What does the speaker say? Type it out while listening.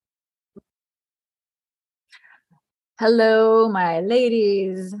Hello, my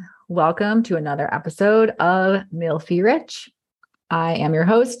ladies. Welcome to another episode of Milfy Rich. I am your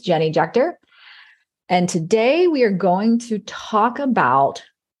host, Jenny Jechter. And today we are going to talk about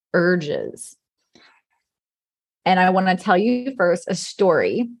urges. And I want to tell you first a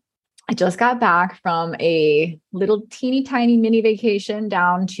story. I just got back from a little teeny tiny mini vacation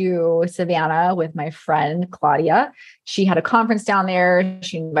down to Savannah with my friend Claudia. She had a conference down there.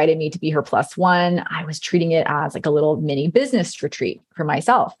 She invited me to be her plus one. I was treating it as like a little mini business retreat for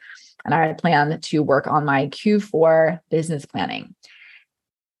myself. And I had planned to work on my Q4 business planning.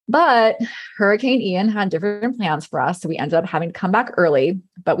 But Hurricane Ian had different plans for us. So we ended up having to come back early,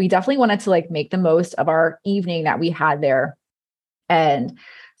 but we definitely wanted to make the most of our evening that we had there. And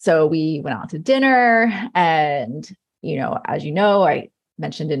so we went out to dinner and, as you know, I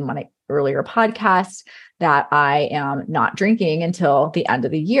mentioned in my earlier podcast that I am not drinking until the end of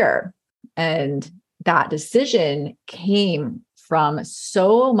the year. And that decision came from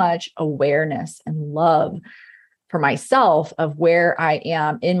so much awareness and love for myself of where I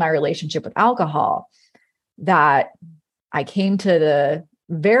am in my relationship with alcohol, that I came to the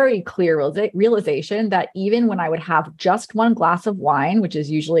very clear realization that even when I would have just one glass of wine, which is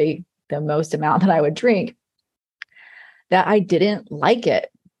usually the most amount that I would drink, that I didn't like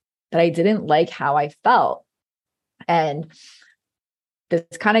it, that I didn't like how I felt. And this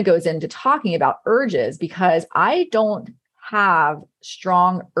kind of goes into talking about urges, because I don't have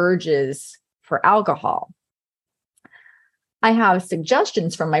strong urges for alcohol. I have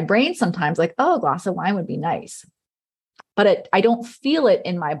suggestions from my brain sometimes like, oh, a glass of wine would be nice. But I don't feel it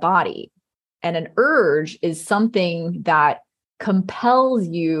in my body. And an urge is something that compels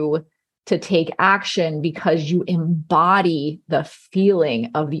you to take action because you embody the feeling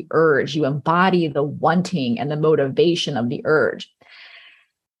of the urge. You embody the wanting and the motivation of the urge.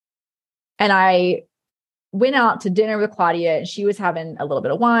 And I went out to dinner with Claudia and she was having a little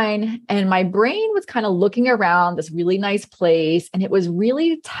bit of wine. And my brain was kind of looking around this really nice place. And it was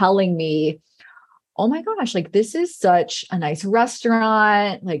really telling me, oh my gosh, this is such a nice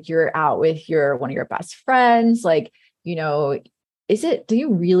restaurant. You're out with one of your best friends. Does it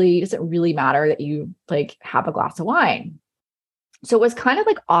really matter that you have a glass of wine? So it was kind of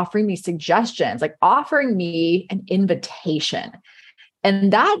offering me suggestions, offering me an invitation.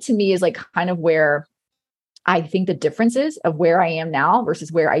 And that to me is kind of where I think the difference is of where I am now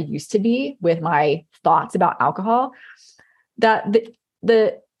versus where I used to be with my thoughts about alcohol. That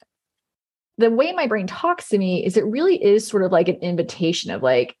the way my brain talks to me is it really is sort of like an invitation of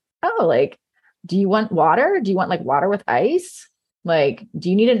do you want water? Do you want water with ice? Do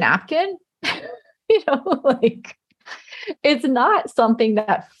you need a napkin? It's not something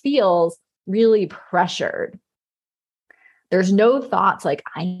that feels really pressured. There's no thoughts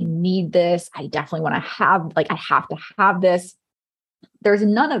I need this. I definitely want to have, I have to have this. There's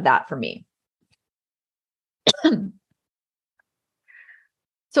none of that for me.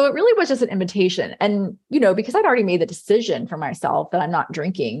 So it really was just an invitation. And, because I'd already made the decision for myself that I'm not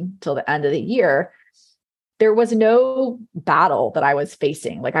drinking till the end of the year, there was no battle that I was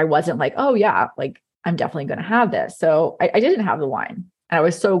facing. I wasn't oh yeah, I'm definitely going to have this. So I didn't have the wine. And I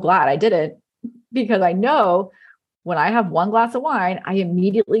was so glad I didn't, because I know when I have one glass of wine, I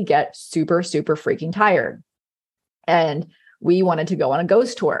immediately get super, super freaking tired. And we wanted to go on a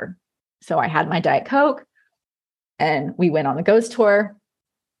ghost tour. So I had my Diet Coke and we went on the ghost tour.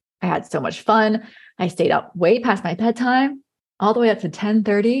 I had so much fun. I stayed up way past my bedtime, all the way up to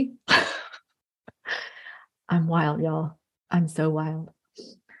 10:30. I'm wild, y'all. I'm so wild.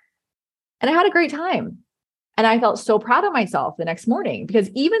 And I had a great time. And I felt so proud of myself the next morning, because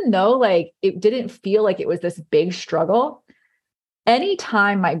even though it didn't feel like it was this big struggle,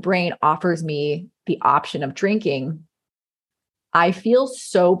 anytime my brain offers me the option of drinking, I feel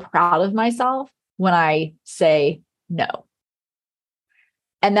so proud of myself when I say no.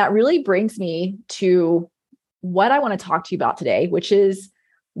 And that really brings me to what I want to talk to you about today, which is,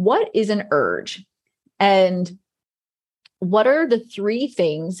 what is an urge? And what are the three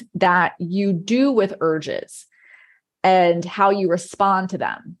things that you do with urges and how you respond to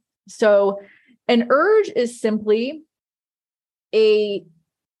them? So an urge is simply a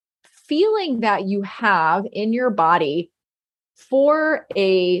feeling that you have in your body for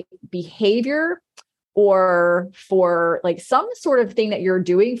a behavior or for some sort of thing that you're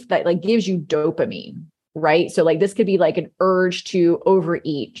doing that gives you dopamine, right? So this could be an urge to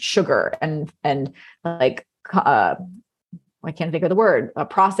overeat sugar and I can't think of the word,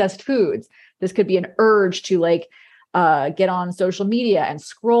 processed foods. This could be an urge to get on social media and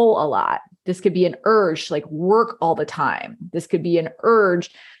scroll a lot. This could be an urge to work all the time. This could be an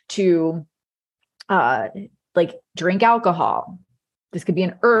urge to like drink alcohol. This could be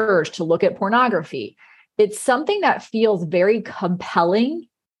an urge to look at pornography. It's something that feels very compelling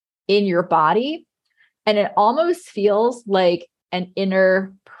in your body. And it almost feels like an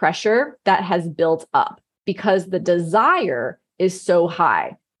inner pressure that has built up because the desire is so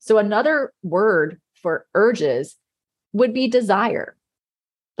high. So another word for urges would be desire,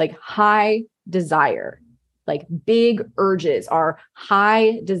 like high desire. Like big urges are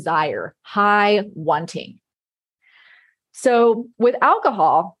high desire, high wanting. So with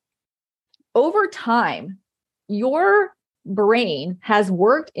alcohol, over time, your brain has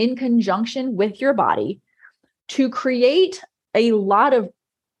worked in conjunction with your body to create a lot of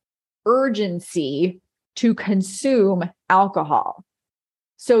urgency to consume alcohol.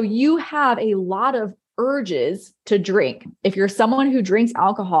 So you have a lot of urges to drink. If you're someone who drinks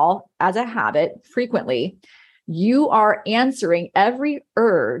alcohol as a habit frequently, you are answering every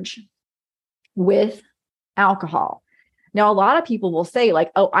urge with alcohol. Now, a lot of people will say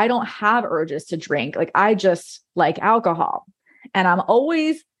like, oh, I don't have urges to drink. Like, I just like alcohol. And I'm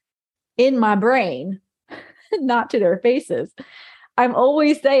always in my brain, not to their faces, I'm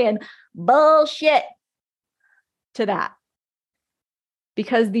always saying bullshit to that.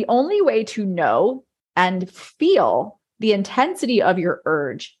 Because the only way to know and feel the intensity of your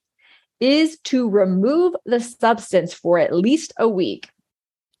urge is to remove the substance for at least a week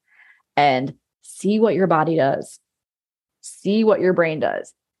and see what your body does. See what your brain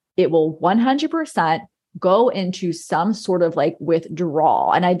does. It will 100% go into some sort of like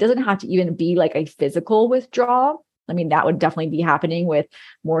withdrawal. And it doesn't have to even be like a physical withdrawal. I mean, that would definitely be happening with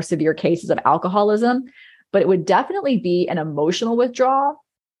more severe cases of alcoholism, but it would definitely be an emotional withdrawal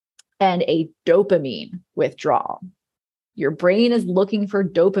and a dopamine withdrawal. Your brain is looking for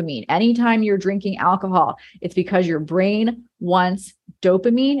dopamine. Anytime you're drinking alcohol, it's because your brain wants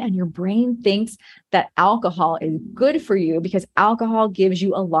dopamine and your brain thinks that alcohol is good for you because alcohol gives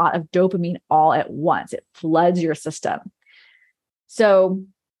you a lot of dopamine all at once. It floods your system. So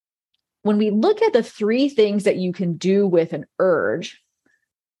when we look at the 3 things that you can do with an urge,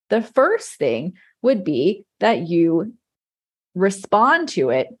 the first thing would be that you respond to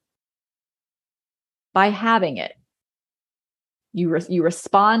it by having it. You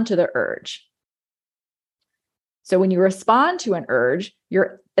respond to the urge. So when you respond to an urge,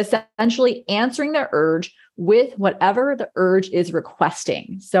 you're essentially answering the urge with whatever the urge is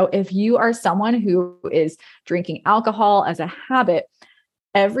requesting. So if you are someone who is drinking alcohol as a habit,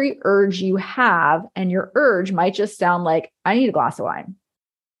 every urge you have, and your urge might just sound like, I need a glass of wine.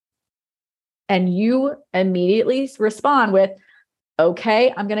 And you immediately respond with,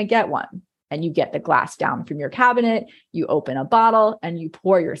 okay, I'm going to get one. And you get the glass down from your cabinet, you open a bottle, and you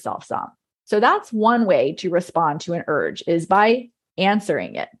pour yourself some. So that's one way to respond to an urge, is by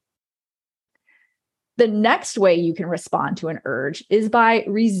answering it. The next way you can respond to an urge is by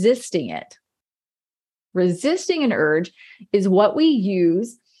resisting it. Resisting an urge is what we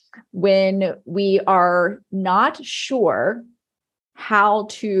use when we are not sure how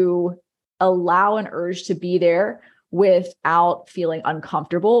to allow an urge to be there without feeling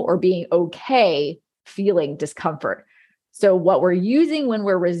uncomfortable or being okay feeling discomfort. So what we're using when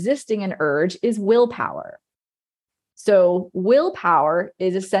we're resisting an urge is willpower. So willpower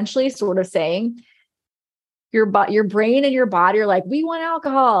is essentially sort of saying your brain and your body are like, we want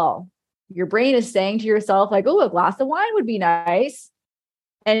alcohol. Your brain is saying to yourself like, oh, a glass of wine would be nice.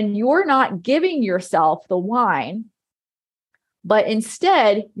 And you're not giving yourself the wine, but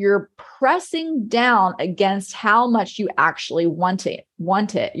instead you're pressing down against how much you actually want it.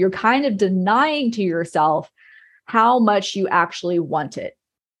 You're kind of denying to yourself how much you actually want it.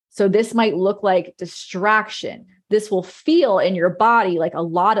 So this might look like distraction. This will feel in your body like a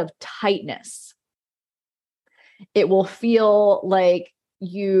lot of tightness. It will feel like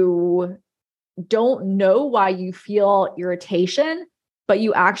you don't know why you feel irritation, but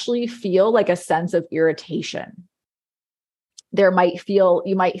you actually feel like a sense of irritation. You might feel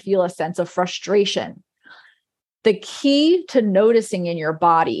a sense of frustration. The key to noticing in your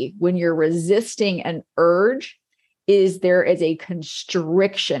body when you're resisting an urge is there is a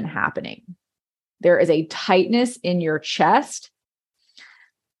constriction happening. There is a tightness in your chest.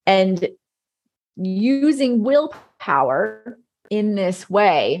 And using willpower in this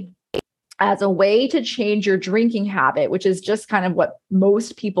way as a way to change your drinking habit, which is just kind of what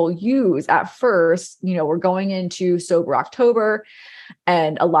most people use at first. We're going into Sober October,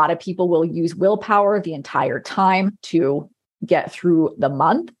 and a lot of people will use willpower the entire time to get through the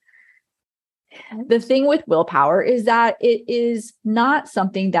month. The thing with willpower is that it is not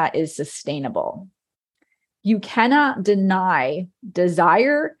something that is sustainable. You cannot deny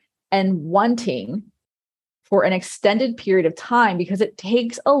desire and wanting for an extended period of time because it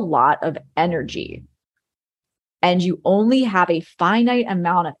takes a lot of energy. And you only have a finite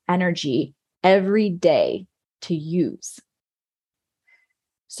amount of energy every day to use.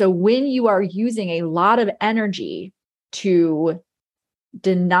 So when you are using a lot of energy to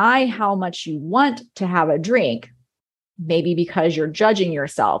deny how much you want to have a drink, maybe because you're judging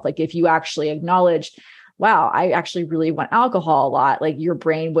yourself, like if you actually acknowledge, wow, I actually really want alcohol a lot, like your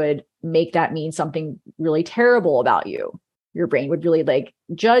brain would make that mean something really terrible about you. Your brain would really like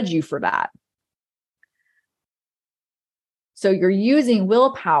judge you for that. So you're using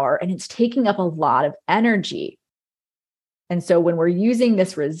willpower and it's taking up a lot of energy. And so when we're using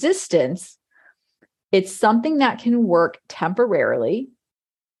this resistance, it's something that can work temporarily,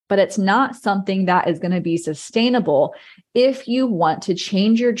 but it's not something that is going to be sustainable if you want to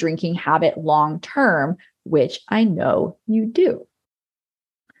change your drinking habit long term, which I know you do.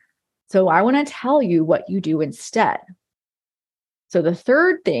 So I want to tell you what you do instead. So the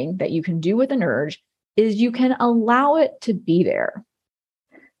third thing that you can do with an urge is you can allow it to be there.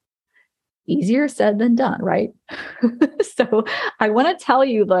 Easier said than done, right? So I want to tell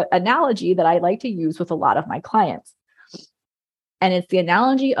you the analogy that I like to use with a lot of my clients. And it's the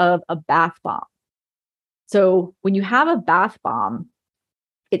analogy of a bath bomb. So when you have a bath bomb,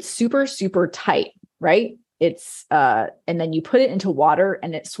 it's super, super tight, right? It's and then you put it into water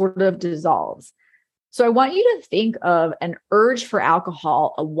and it sort of dissolves. So I want you to think of an urge for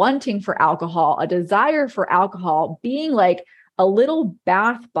alcohol, a wanting for alcohol, a desire for alcohol being like a little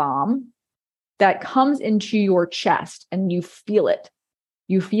bath bomb that comes into your chest and you feel it.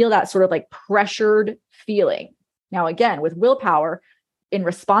 You feel that sort of like pressured feeling. Now, again, with willpower, in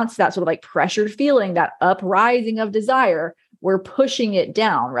response to that sort of like pressured feeling, that uprising of desire, we're pushing it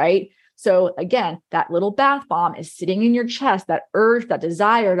down, right? So again, that little bath bomb is sitting in your chest, that urge, that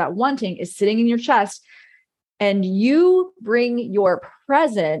desire, that wanting is sitting in your chest, and you bring your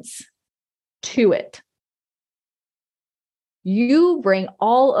presence to it. You bring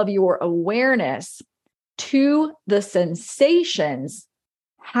all of your awareness to the sensations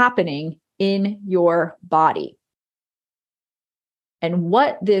happening in your body. And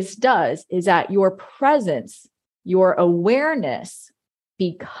what this does is that your presence, your awareness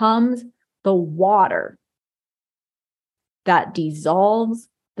becomes the water that dissolves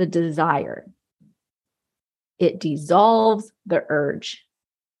the desire. It dissolves the urge.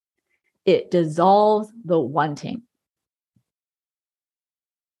 It dissolves the wanting.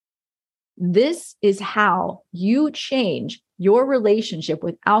 This is how you change your relationship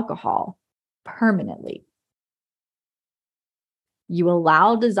with alcohol permanently. You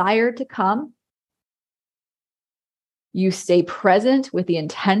allow desire to come. You stay present with the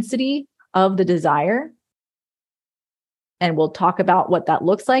intensity of the desire. And we'll talk about what that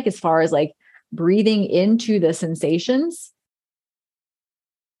looks like as far as like breathing into the sensations.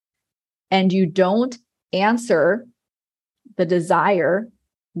 And you don't answer the desire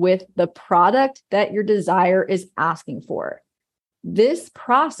with the product that your desire is asking for. This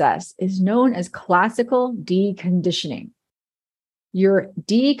process is known as classical deconditioning. You're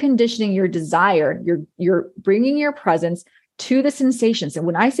deconditioning your desire. You're bringing your presence to the sensations. And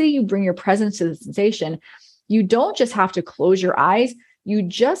when I say you bring your presence to the sensation, you don't just have to close your eyes. You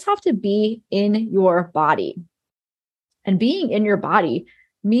just have to be in your body. And being in your body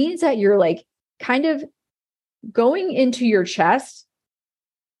means that you're like kind of going into your chest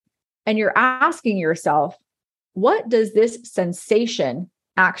and you're asking yourself, what does this sensation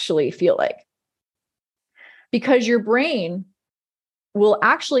actually feel like? Because your brain will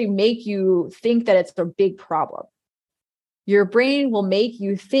actually make you think that it's a big problem. Your brain will make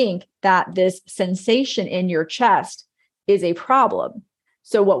you think that this sensation in your chest is a problem.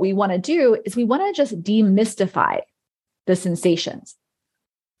 So what we want to do is we want to just demystify the sensations.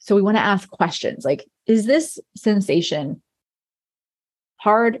 So we want to ask questions like, is this sensation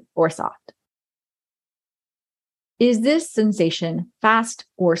hard or soft? Is this sensation fast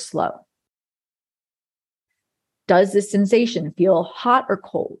or slow? Does this sensation feel hot or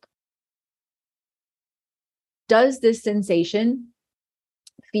cold? Does this sensation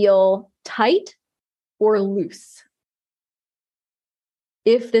feel tight or loose?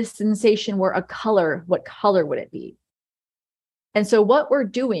 If this sensation were a color, what color would it be? And so what we're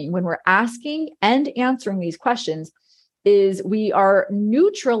doing when we're asking and answering these questions is we are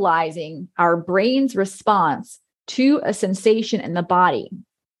neutralizing our brain's response to a sensation in the body.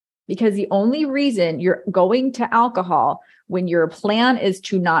 Because the only reason you're going to alcohol when your plan is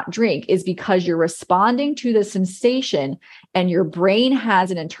to not drink is because you're responding to the sensation and your brain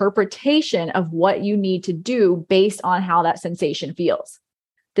has an interpretation of what you need to do based on how that sensation feels.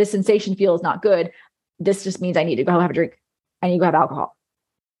 This sensation feels not good. this just means I need to go have a drink. I need to go have alcohol.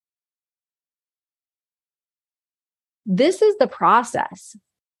 This is the process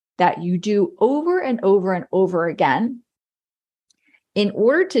that you do over and over and over again in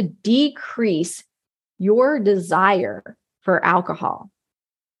order to decrease your desire for alcohol.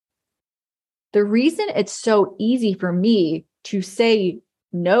 The reason it's so easy for me to say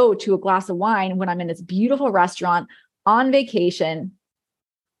no to a glass of wine when I'm in this beautiful restaurant on vacation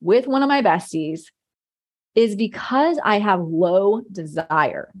with one of my besties is because I have low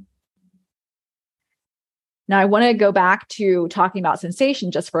desire. Now, I want to go back to talking about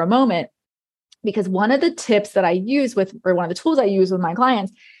sensation just for a moment, because one of the tips that I use or one of the tools I use with my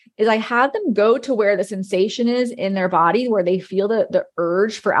clients is I have them go to where the sensation is in their body, where they feel the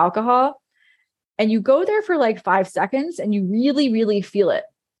urge for alcohol. And you go there for like 5 seconds and you really, really feel it.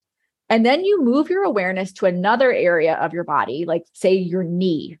 And then you move your awareness to another area of your body, like say your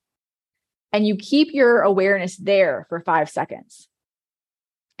knee, and you keep your awareness there for 5 seconds.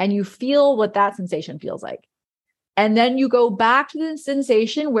 And you feel what that sensation feels like. And then you go back to the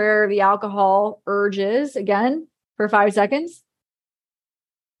sensation where the alcohol urge is again for 5 seconds.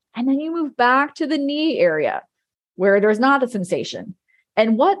 And then you move back to the knee area where there's not a sensation.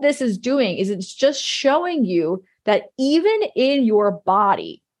 And what this is doing is it's just showing you that even in your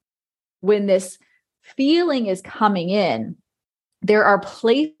body, when this feeling is coming in, there are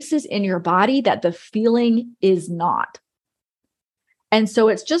places in your body that the feeling is not. And so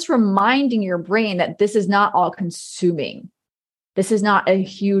it's just reminding your brain that this is not all consuming. This is not a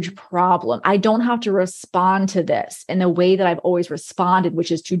huge problem. I don't have to respond to this in the way that I've always responded,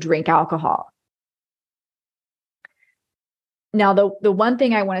 which is to drink alcohol. Now, the one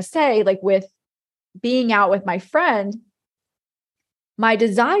thing I want to say, like with being out with my friend, my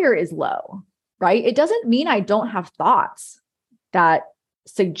desire is low, right? It doesn't mean I don't have thoughts that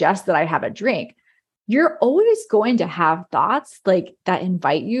suggest that I have a drink. You're always going to have thoughts like that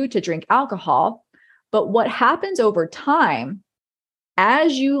invite you to drink alcohol. But what happens over time,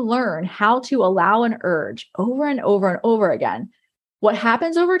 as you learn how to allow an urge over and over and over again, what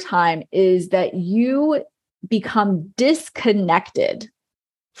happens over time is that you become disconnected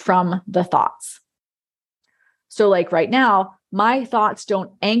from the thoughts. So like right now, my thoughts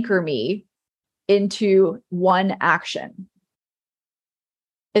don't anchor me into one action,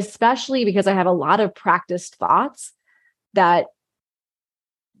 especially because I have a lot of practiced thoughts that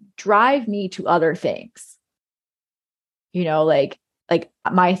drive me to other things. You know, like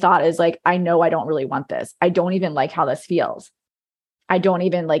my thought is like, I know I don't really want this. I don't even like how this feels. I don't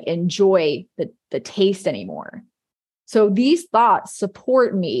even like enjoy the taste anymore. So these thoughts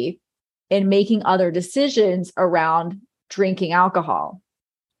support me in making other decisions around drinking alcohol,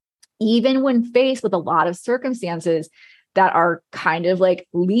 even when faced with a lot of circumstances that are kind of like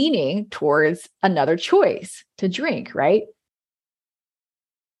leaning towards another choice to drink, right?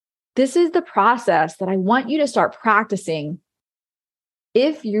 This is the process that I want you to start practicing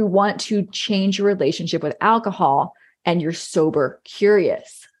if you want to change your relationship with alcohol and you're sober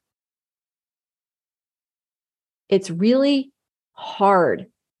curious. It's really hard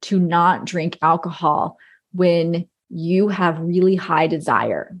to not drink alcohol when you have really high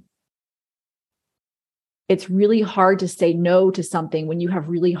desire. It's really hard to say no to something when you have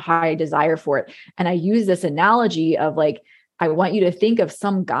really high desire for it. And I use this analogy of like, I want you to think of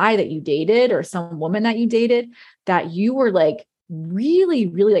some guy that you dated or some woman that you dated that you were like really,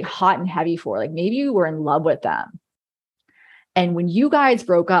 really like hot and heavy for. Like maybe you were in love with them. And when you guys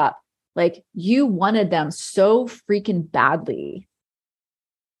broke up, like you wanted them so freaking badly.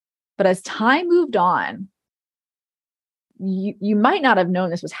 But as time moved on, you might not have known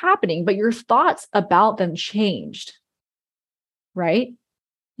this was happening, but your thoughts about them changed, right?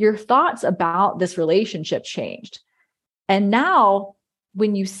 Your thoughts about this relationship changed. And now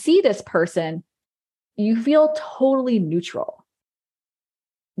when you see this person, you feel totally neutral.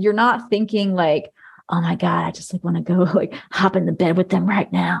 You're not thinking like, oh my God, I just like want to go like hop in the bed with them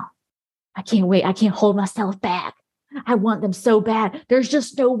right now. I can't wait. I can't hold myself back. I want them so bad. There's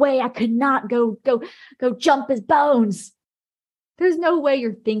just no way I could not go jump his bones. There's no way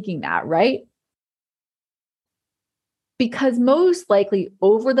you're thinking that, right? Because most likely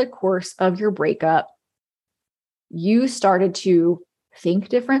over the course of your breakup, you started to think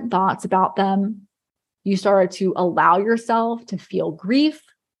different thoughts about them. You started to allow yourself to feel grief.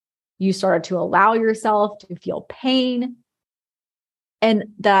 You started to allow yourself to feel pain. And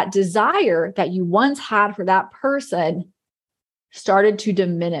that desire that you once had for that person started to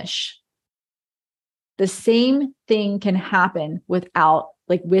diminish. The same thing can happen with alcohol.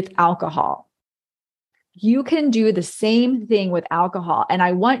 You can do the same thing with alcohol. And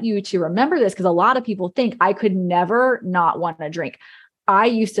I want you to remember this because a lot of people think I could never not want to drink. I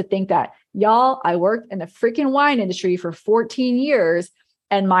used to think that, y'all, I worked in the freaking wine industry for 14 years.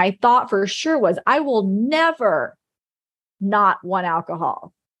 And my thought for sure was, I will never not want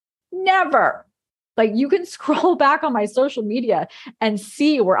alcohol. Never. Like, you can scroll back on my social media and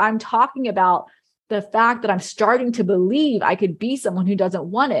see where I'm talking about the fact that I'm starting to believe I could be someone who doesn't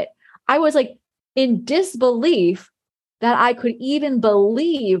want it. I was like in disbelief that I could even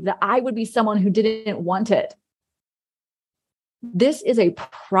believe that I would be someone who didn't want it. This is a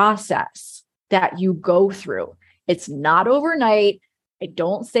process that you go through. It's not overnight. I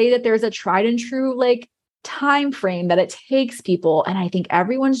don't say that there's a tried and true time frame that it takes people. And I think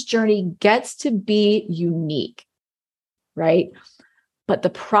everyone's journey gets to be unique, right? But the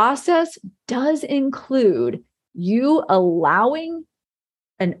process does include you allowing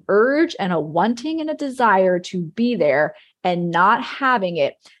an urge and a wanting and a desire to be there and not having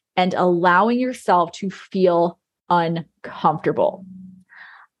it and allowing yourself to feel uncomfortable.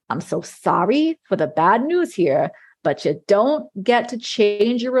 I'm so sorry for the bad news here, but you don't get to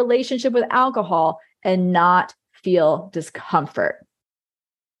change your relationship with alcohol and not feel discomfort.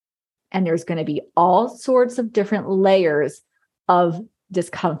 And there's going to be all sorts of different layers of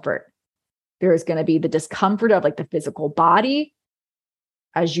discomfort. There's going to be the discomfort of the physical body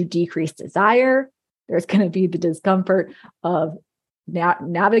as you decrease desire. There's going to be the discomfort of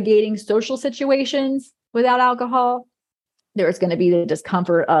navigating social situations without alcohol. There's going to be the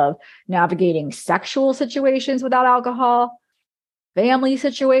discomfort of navigating sexual situations without alcohol, family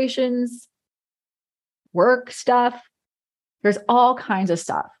situations, work stuff. There's all kinds of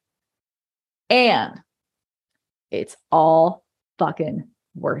stuff. And it's all fucking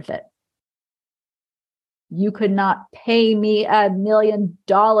worth it. You could not pay me $1 million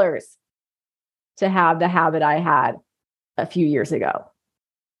to have the habit I had a few years ago.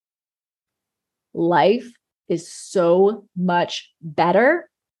 Life is so much better.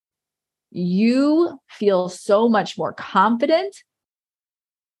 You feel so much more confident.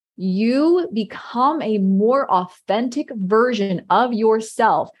 You become a more authentic version of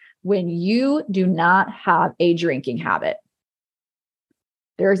yourself when you do not have a drinking habit.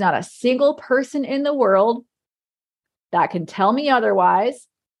 There is not a single person in the world that can tell me otherwise.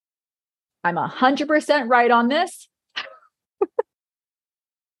 I'm 100% right on this.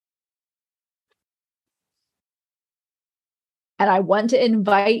 And I want to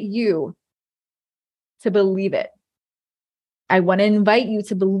invite you to believe it. I want to invite you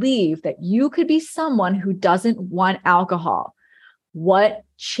to believe that you could be someone who doesn't want alcohol. What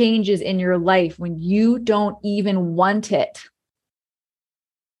changes in your life when you don't even want it?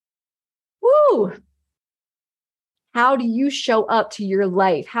 Woo! How do you show up to your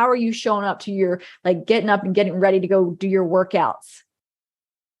life? How are you showing up to your, getting up and getting ready to go do your workouts?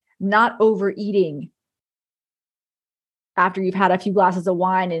 Not overeating after you've had a few glasses of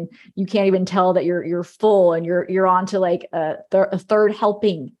wine and you can't even tell that you're full and you're on to a third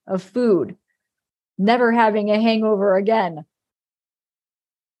helping of food. Never having a hangover again.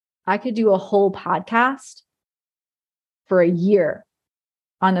 I could do a whole podcast for a year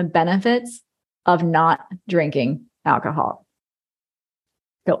on the benefits of not drinking alcohol.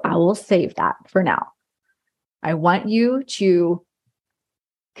 So I will save that for now. I want you to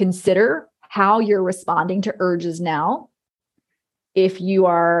consider how you're responding to urges now. If you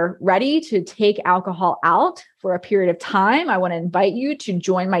are ready to take alcohol out for a period of time, I want to invite you to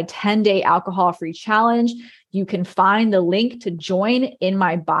join my 10-day alcohol-free challenge. You can find the link to join in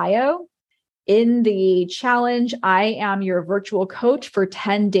my bio. In the challenge, I am your virtual coach for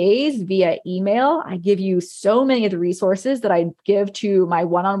 10 days via email. I give you so many of the resources that I give to my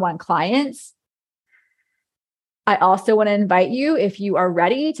one-on-one clients. I also want to invite you, if you are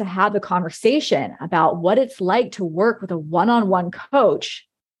ready to have the conversation about what it's like to work with a one-on-one coach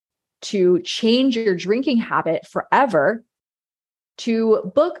to change your drinking habit forever,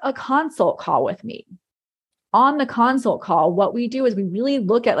 to book a consult call with me. On the consult call, what we do is we really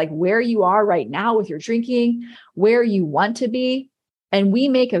look at where you are right now with your drinking, where you want to be, and we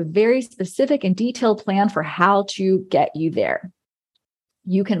make a very specific and detailed plan for how to get you there.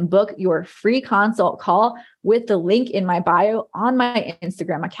 You can book your free consult call with the link in my bio on my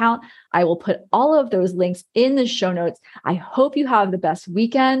Instagram account. I will put all of those links in the show notes. I hope you have the best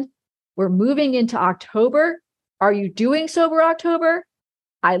weekend. We're moving into October. Are you doing Sober October?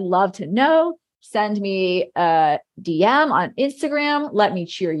 I'd love to know. Send me a DM on Instagram. Let me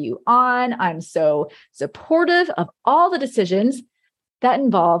cheer you on. I'm so supportive of all the decisions that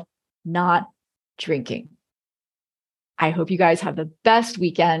involve not drinking. I hope you guys have the best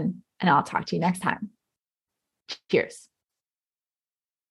weekend, and I'll talk to you next time. Cheers.